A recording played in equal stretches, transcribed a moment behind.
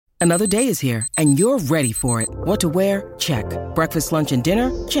Another day is here, and you're ready for it. What to wear? Check. Breakfast, lunch, and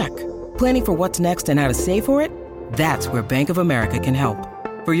dinner? Check. Planning for what's next and how to save for it? That's where Bank of America can help.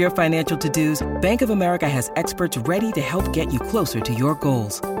 For your financial to-dos, Bank of America has experts ready to help get you closer to your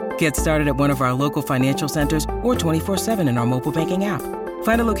goals. Get started at one of our local financial centers or 24/7 in our mobile banking app.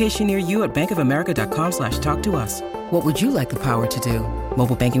 Find a location near you at bankofamerica.com/talktous. What would you like the power to do?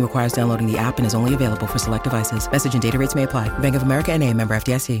 Mobile banking requires downloading the app and is only available for select devices. Message and data rates may apply. Bank of America N.A., member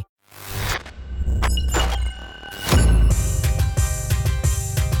FDIC.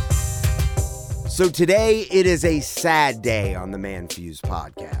 So today, it is a sad day on the Man Fuse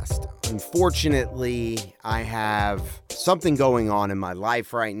podcast. Unfortunately, I have something going on in my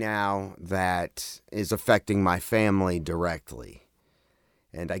life right now that is affecting my family directly.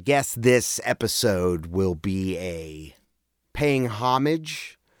 And I guess this episode will be a paying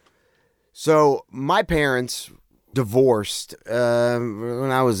homage. So my parents divorced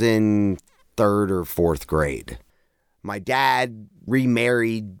when I was in 3rd or 4th grade. My dad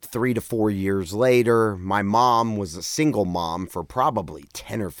remarried 3 to 4 years later. My mom was a single mom for probably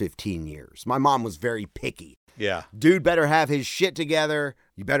 10 or 15 years. My mom was very picky. Yeah. Dude better have his shit together.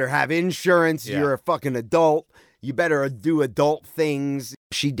 You better have insurance. Yeah. You're a fucking adult. You better do adult things.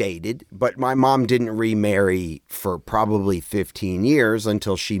 She dated, but my mom didn't remarry for probably 15 years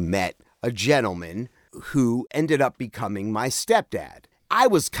until she met a gentleman who ended up becoming my stepdad. I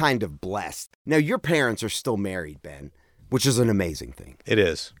was kind of blessed. Now, your parents are still married, Ben, which is an amazing thing. It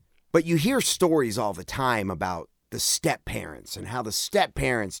is. But you hear stories all the time about the step-parents and how the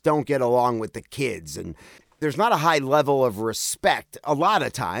step-parents don't get along with the kids. And there's not a high level of respect a lot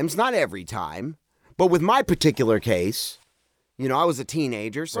of times, not every time. But with my particular case, I was a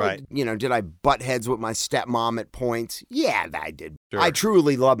teenager. So, right. Did I butt heads with my stepmom at points? Yeah, I did. Sure. I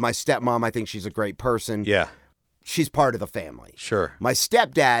truly love my stepmom. I think she's a great person. Yeah. She's part of the family. Sure. My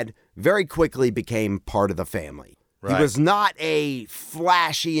stepdad very quickly became part of the family. Right. He was not a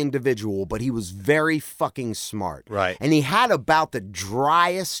flashy individual, but he was very fucking smart. Right. And he had about the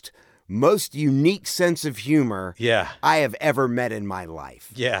driest, most unique sense of humor I have ever met in my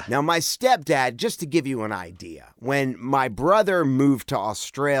life. Yeah. Now, my stepdad, just to give you an idea, when my brother moved to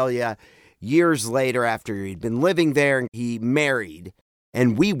Australia years later after he'd been living there, he married,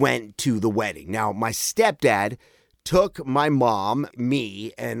 and we went to the wedding. Now, my stepdad took my mom,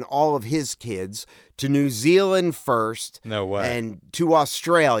 me, and all of his kids to New Zealand first. No way. And to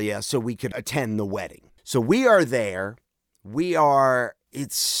Australia so we could attend the wedding. So we are there. I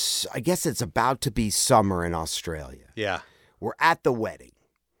guess it's about to be summer in Australia. Yeah. We're at the wedding.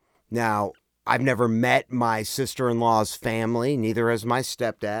 Now, I've never met my sister-in-law's family, neither has my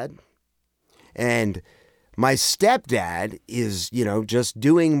stepdad. And my stepdad is, just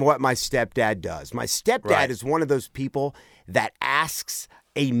doing what my stepdad does. My stepdad is one of those people that asks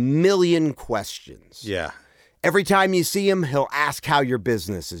a million questions. Yeah. Every time you see him, he'll ask how your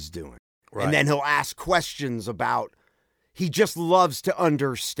business is doing. Right. And then he'll ask questions about, he just loves to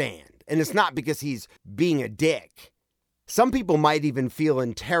understand. And it's not because he's being a dick. Some people might even feel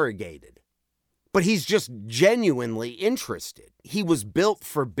interrogated. But he's just genuinely interested. He was built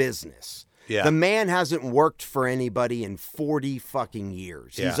for business. Yeah. The man hasn't worked for anybody in 40 fucking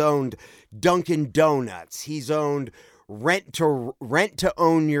years. Yeah. He's owned Dunkin' Donuts. He's owned rent to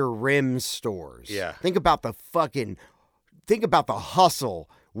own your rim stores. Yeah. Think about the hustle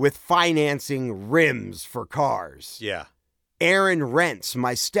with financing rims for cars. Yeah. Aaron Rents.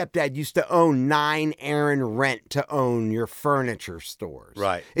 My stepdad used to own 9 Aaron Rent to own your furniture stores.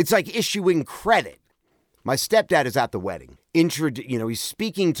 Right. It's like issuing credit. My stepdad is at the wedding. He's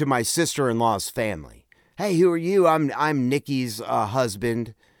speaking to my sister-in-law's family. Hey, who are you? I'm Nikki's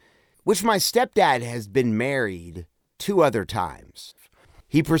husband, which my stepdad has been married 2 other times.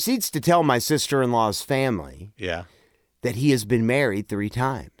 He proceeds to tell my sister-in-law's family that he has been married 3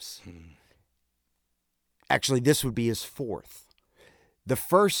 times. Actually, this would be his 4th. The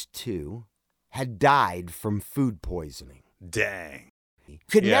first 2 had died from food poisoning. Dang.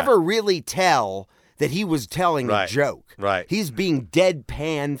 Could never really tell that he was telling a joke. Right. He's being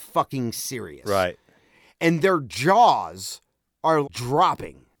deadpan fucking serious. Right. And their jaws are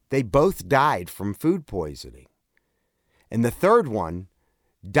dropping. They both died from food poisoning. And the 3rd one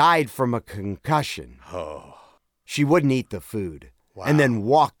died from a concussion. Oh. She wouldn't eat the food. Wow. And then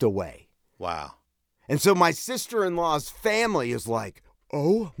walked away. Wow. And so my sister-in-law's family is like,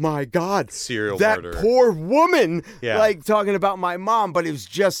 oh my God. Serial that murder. Poor woman. Yeah. Like talking about my mom. But it was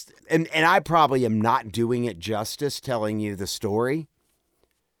just, and I probably am not doing it justice telling you the story.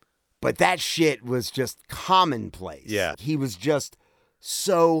 But that shit was just commonplace. Yeah. He was just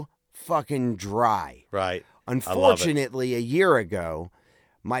so fucking dry. Right. Unfortunately, a year ago,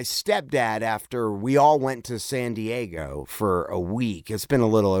 My stepdad, after we all went to San Diego for a week, it's been a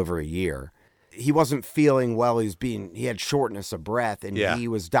little over a year, he wasn't feeling well. He had shortness of breath, and he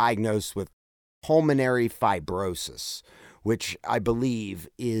was diagnosed with pulmonary fibrosis, which I believe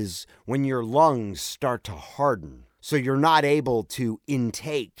is when your lungs start to harden. So you're not able to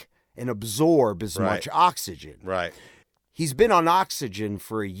intake and absorb as much oxygen. Right. He's been on oxygen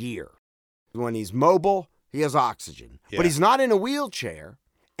for a year. When he's mobile, he has oxygen. Yeah. But he's not in a wheelchair,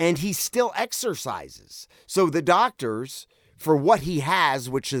 and he still exercises. So the doctors, for what he has,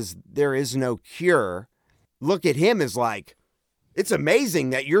 which is there is no cure, look at him as like, it's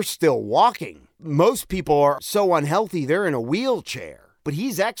amazing that you're still walking. Most people are so unhealthy, they're in a wheelchair. But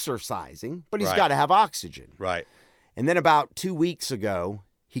he's exercising, but he's got to have oxygen. Right. And then about 2 weeks ago,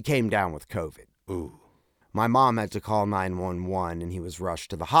 he came down with COVID. Ooh. My mom had to call 911, and he was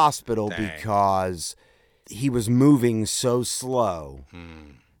rushed to the hospital because he was moving so slow,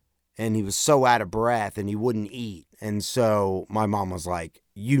 and he was so out of breath, and he wouldn't eat. And so my mom was like,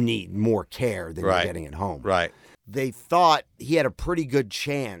 you need more care than you're getting at home. Right. They thought he had a pretty good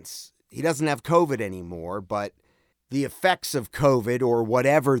chance. He doesn't have COVID anymore, but the effects of COVID or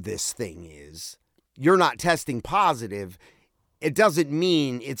whatever this thing is, you're not testing positive. It doesn't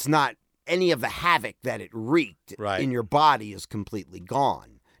mean it's not any of the havoc that it wreaked in your body is completely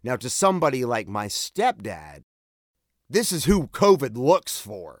gone. Now, to somebody like my stepdad, this is who COVID looks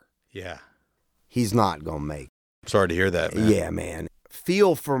for. Yeah. He's not going to make it. Sorry to hear that, man. Yeah, man.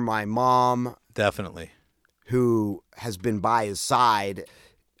 Feel for my mom. Definitely. Who has been by his side.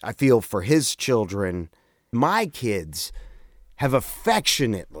 I feel for his children. My kids have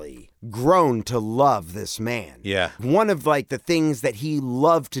affectionately grown to love this man. Yeah. One of the things that he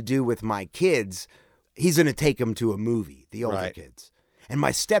loved to do with my kids, he's going to take them to a movie, the older kids. And my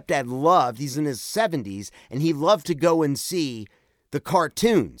stepdad he's in his 70s, and he loved to go and see the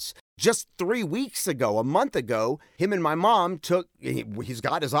cartoons. Just 3 weeks ago, a month ago, him and my mom he's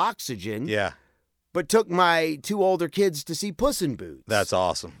got his oxygen. Yeah. But took my 2 older kids to see Puss in Boots. That's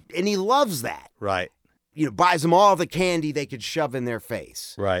awesome. And he loves that. Right. Buys them all the candy they could shove in their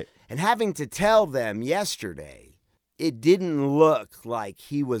face. Right. And having to tell them yesterday, it didn't look like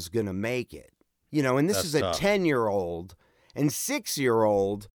he was going to make it. And this is a 10-year-old and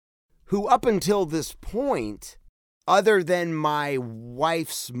 6-year-old who up until this point, other than my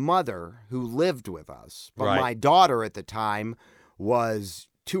wife's mother who lived with us, but my daughter at the time was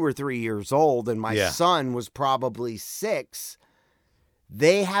 2 or 3 years old and my son was probably 6.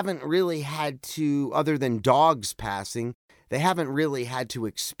 They haven't really had to, other than dogs passing, they haven't really had to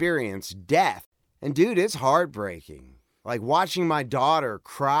experience death. And dude, it's heartbreaking. Like watching my daughter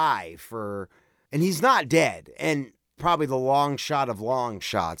cry and he's not dead. And probably the long shot of long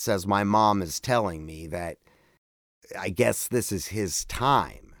shots, as my mom is telling me, that I guess this is his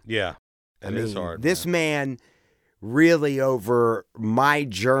time. Yeah, it is hard. This man really, over my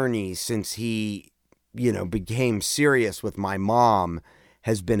journey since he, became serious with my mom,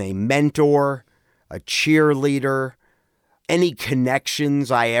 has been a mentor, a cheerleader. Any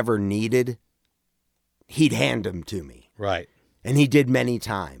connections I ever needed, he'd hand them to me. Right. And he did many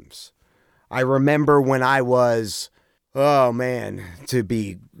times. I remember when I was, to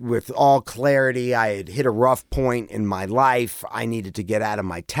be with all clarity, I had hit a rough point in my life. I needed to get out of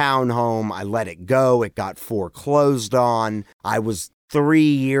my townhome. I let it go. It got foreclosed on. I was 3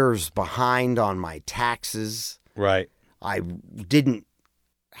 years behind on my taxes. Right. I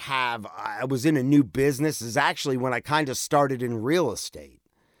was in a new business. This is actually when I kind of started in real estate.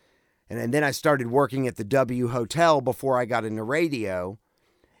 And then I started working at the W Hotel before I got into radio.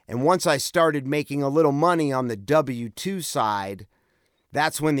 And once I started making a little money on the W-2 side,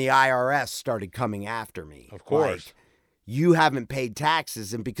 that's when the IRS started coming after me. Of course. You haven't paid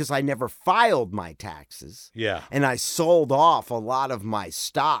taxes. And because I never filed my taxes, and I sold off a lot of my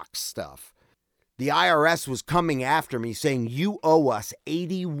stock stuff, the IRS was coming after me saying, you owe us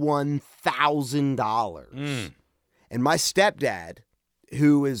 $81,000. And my stepdad,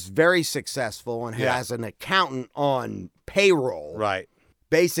 who is very successful and has an accountant on payroll,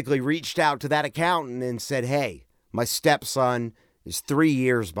 basically reached out to that accountant and said, hey, my stepson is 3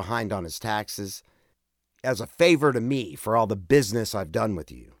 years behind on his taxes. As a favor to me for all the business I've done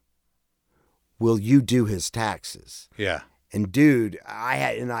with you, will you do his taxes? Yeah. And dude,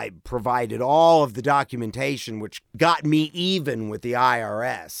 I provided all of the documentation, which got me even with the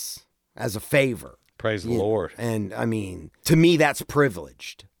IRS as a favor. Praise the Lord. And I mean, to me, that's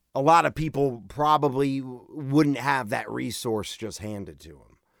privileged. A lot of people probably wouldn't have that resource just handed to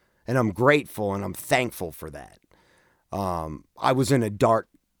them. And I'm grateful and I'm thankful for that. I was in a dark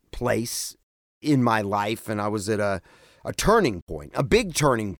place in my life, and I was at a turning point, a big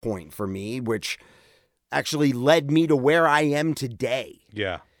turning point for me, which actually led me to where I am today.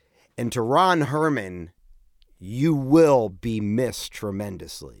 Yeah. And to Ron Herman, you will be missed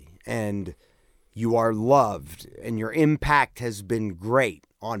tremendously. And you are loved. And your impact has been great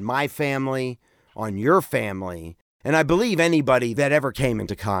on my family, on your family, and I believe anybody that ever came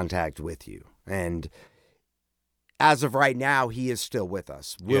into contact with you. And as of right now, he is still with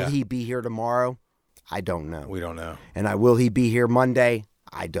us. Will he be here tomorrow? I don't know. We don't know. And will he be here Monday?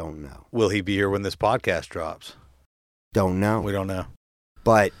 I don't know. Will he be here when this podcast drops? Don't know. We don't know.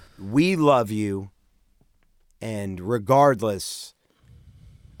 But we love you. And regardless,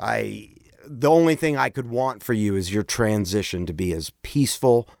 the only thing I could want for you is your transition to be as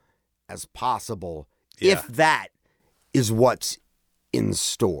peaceful as possible, if that is what's in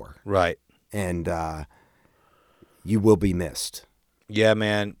store. Right. And you will be missed. Yeah,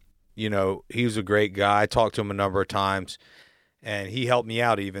 man. You know, he was a great guy. I talked to him a number of times, and he helped me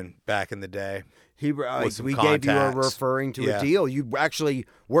out even back in the day. We gave you a referring to a deal you actually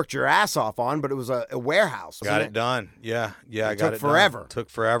worked your ass off on, but it was a warehouse. Got it done. Yeah. I got it done. Took forever. Took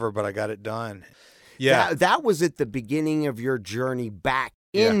forever, but I got it done. Yeah. That was at the beginning of your journey back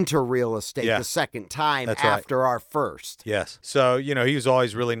into real estate the second time after our first. Yes. So, you know, he was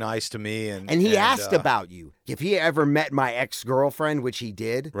always really nice to me. And he asked about you. If he ever met my ex-girlfriend, which he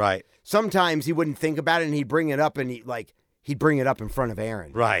did. Right. Sometimes he wouldn't think about it and he'd bring it up and he'd bring it up in front of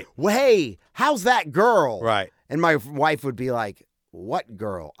Aaron. Right. Well, hey, how's that girl? Right. And my wife would be like, what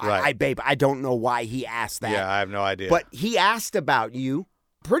girl? Right. Babe, I don't know why he asked that. Yeah, I have no idea. But he asked about you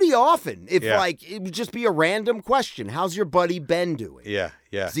pretty often. If it would just be a random question. How's your buddy Ben doing? Yeah.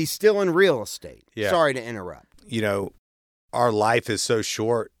 Is he still in real estate? Yeah. Sorry to interrupt. You know, our life is so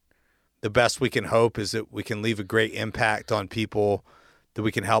short. The best we can hope is that we can leave a great impact on people, that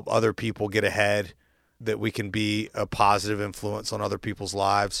we can help other people get ahead, that we can be a positive influence on other people's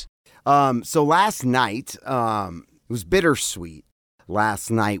lives. So last night, it was bittersweet.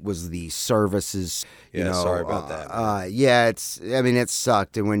 Last night was the services. Sorry about that. It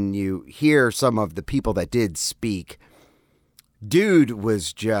sucked. And when you hear some of the people that did speak, dude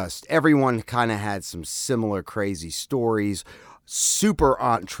was just, everyone kind of had some similar crazy stories. Super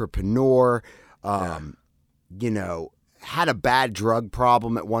entrepreneur, had a bad drug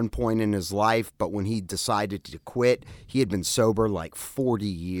problem at one point in his life, but when he decided to quit, he had been sober like 40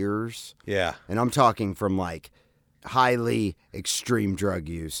 years. Yeah. And I'm talking from like highly extreme drug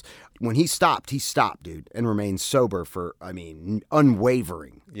use. When he stopped, dude, and remained sober for,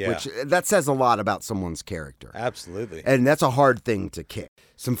 unwavering. Yeah. Which, that says a lot about someone's character. Absolutely. And that's a hard thing to kick.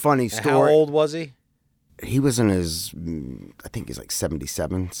 Some funny story. How old was he? He was in his, I think he's like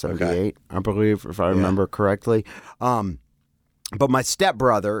 77, 78, I believe, if I remember correctly. But my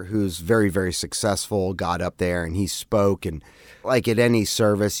stepbrother, who's very, very successful, got up there and he spoke. And like at any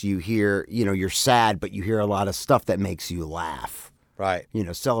service, you hear, you're sad, but you hear a lot of stuff that makes you laugh. Right.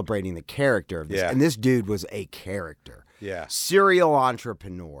 Celebrating the character of this. Yeah. And this dude was a character. Yeah. Serial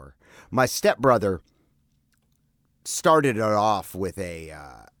entrepreneur. My stepbrother started it off with a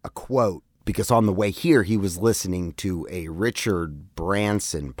quote. Because on the way here, he was listening to a Richard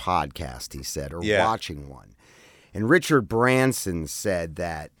Branson podcast, he said, or watching one. And Richard Branson said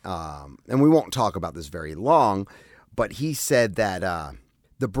that, and we won't talk about this very long, but he said that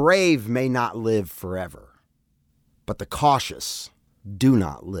the brave may not live forever, but the cautious do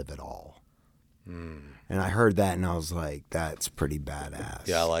not live at all. And I heard that and I was like, that's pretty badass.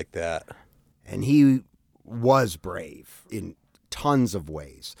 Yeah, I like that. And he was brave in tons of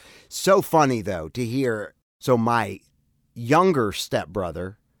ways. So funny, though, to hear. So my younger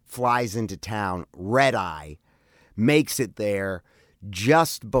stepbrother flies into town, red eye, makes it there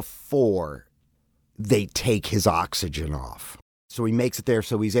just before they take his oxygen off. So he makes it there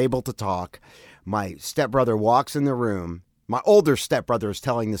so he's able to talk. My stepbrother walks in the room. My older stepbrother is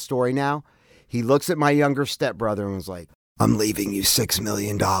telling the story now. He looks at my younger stepbrother and was like, I'm leaving you $6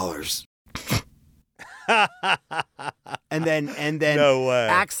 million. and then No way.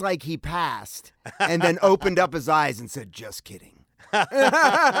 acts like he passed and then opened up his eyes and said, just kidding.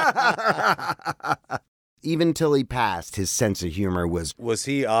 Even till he passed, his sense of humor was... Was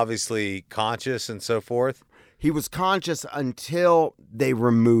he obviously conscious and so forth? He was conscious until they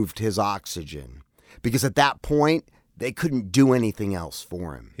removed his oxygen. Because at that point, they couldn't do anything else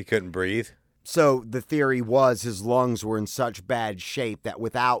for him. He couldn't breathe? So the theory was his lungs were in such bad shape that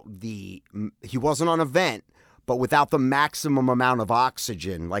he wasn't on a vent, but without the maximum amount of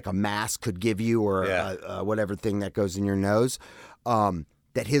oxygen, like a mask could give you or whatever thing that goes in your nose,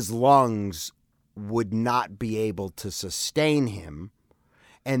 that his lungs would not be able to sustain him,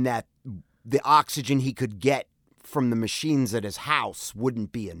 and that the oxygen he could get from the machines at his house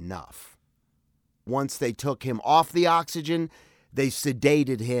wouldn't be enough. Once they took him off the oxygen, they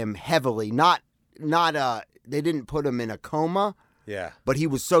sedated him heavily. They didn't put him in a coma. Yeah. But he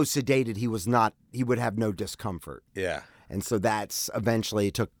was so sedated he would have no discomfort. Yeah. And so that's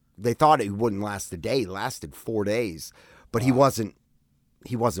eventually they thought it wouldn't last a day. It lasted 4 days. But he wasn't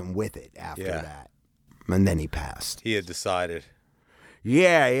with it after that. And then he passed. He had decided.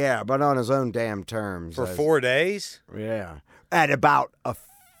 Yeah, but on his own damn terms. For 4 days? Yeah. At about a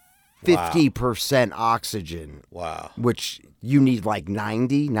 50% oxygen. Wow. Which you need like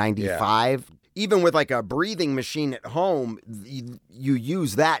 90, 95. Yeah. Even with like a breathing machine at home, you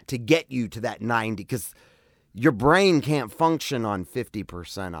use that to get you to that 90 because your brain can't function on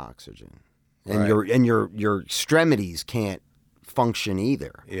 50% oxygen. And your extremities can't function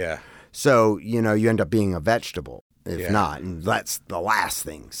either. Yeah. So, you end up being a vegetable if not. And that's the last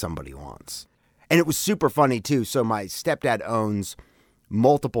thing somebody wants. And it was super funny too. So my stepdad owns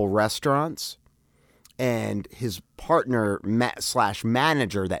multiple restaurants, and his partner /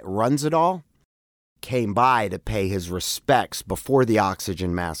 manager that runs it all came by to pay his respects before the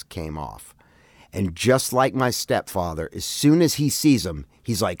oxygen mask came off. And just like my stepfather, as soon as he sees him,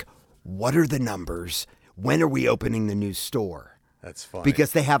 he's like, "What are the numbers? When are we opening the new store?" That's funny.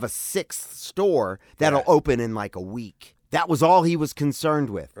 Because they have a 6th store that'll open in like a week. That was all he was concerned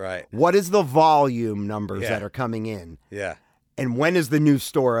with. Right. What is the volume numbers that are coming in? Yeah. And when is the new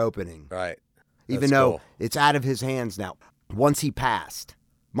store opening? Right. Even though it's out of his hands now. Once he passed,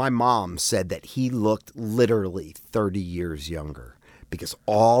 my mom said that he looked literally 30 years younger because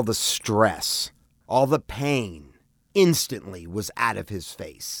all the stress, all the pain instantly was out of his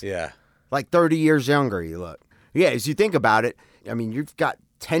face. Yeah. Like 30 years younger you look. Yeah, as you think about it, I mean, you've got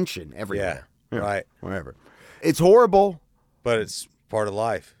tension everywhere. Yeah, right. Whatever. It's horrible. But it's part of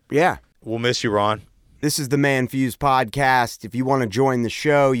life. Yeah. We'll miss you, Ron. This is the Man Fuse podcast. If you want to join the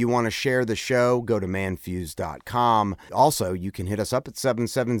show, you want to share the show, go to manfuse.com. Also, you can hit us up at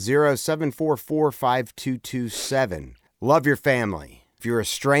 770-744-5227. Love your family. If you're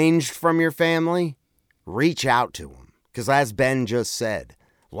estranged from your family, reach out to them. Because as Ben just said,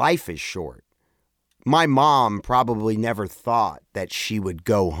 life is short. My mom probably never thought that she would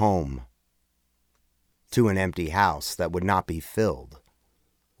go home to an empty house that would not be filled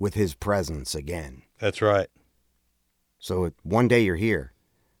with his presence again. That's right. So one day you're here,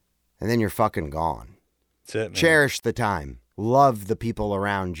 and then you're fucking gone. That's it, man. Cherish the time. Love the people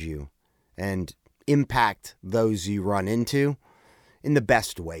around you, and impact those you run into in the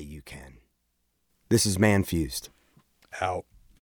best way you can. This is Man Fused. Out.